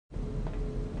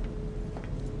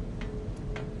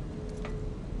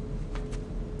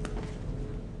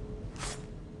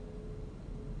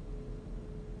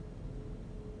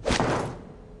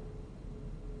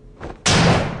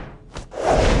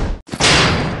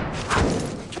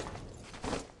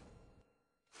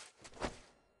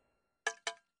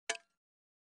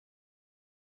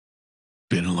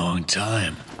Long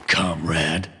time,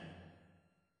 comrade.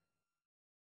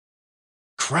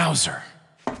 Krauser.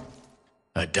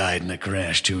 I died in a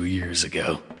crash 2 years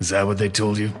ago. Is that what they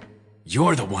told you?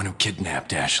 You're the one who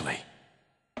kidnapped Ashley.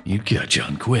 You catch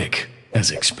on quick, as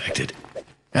expected.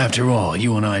 After all,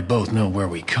 you and I both know where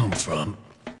we come from.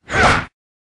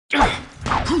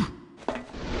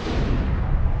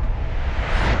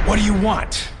 What do you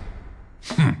want?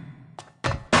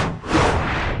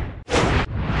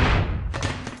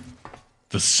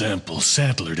 The sample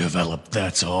Sadler developed,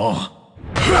 that's all.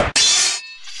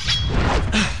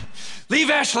 Leave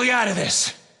Ashley out of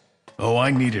this! Oh,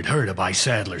 I needed her to buy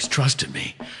Sadler's trust in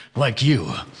me. Like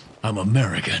you, I'm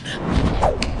American.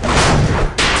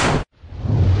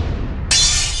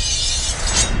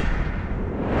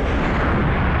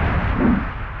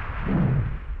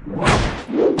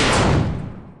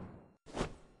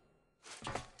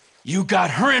 You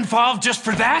got her involved just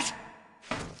for that?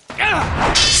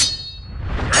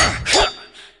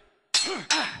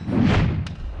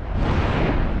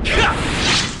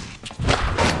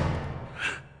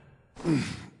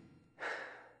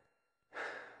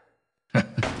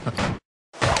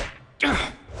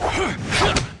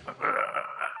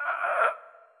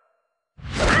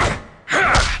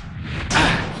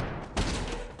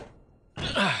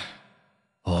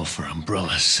 All for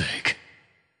Umbrella's sake.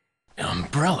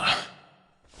 Umbrella?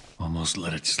 Almost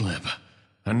let it slip.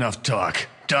 Enough talk.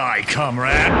 Die,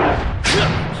 comrade!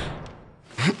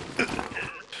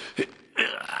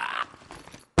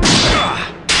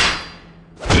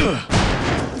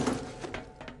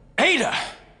 Ada!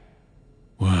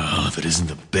 Well, if it isn't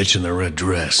the bitch in the red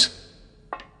dress.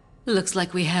 Looks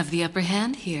like we have the upper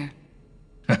hand here.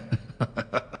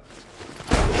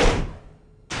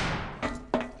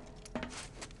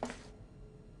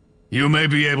 You may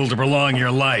be able to prolong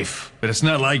your life, but it's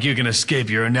not like you can escape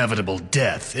your inevitable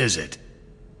death, is it?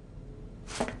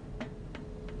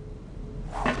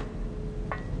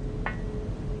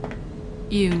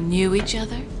 You knew each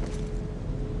other?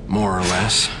 More or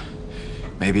less.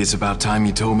 Maybe it's about time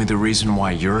you told me the reason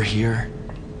why you're here?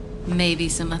 Maybe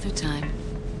some other time.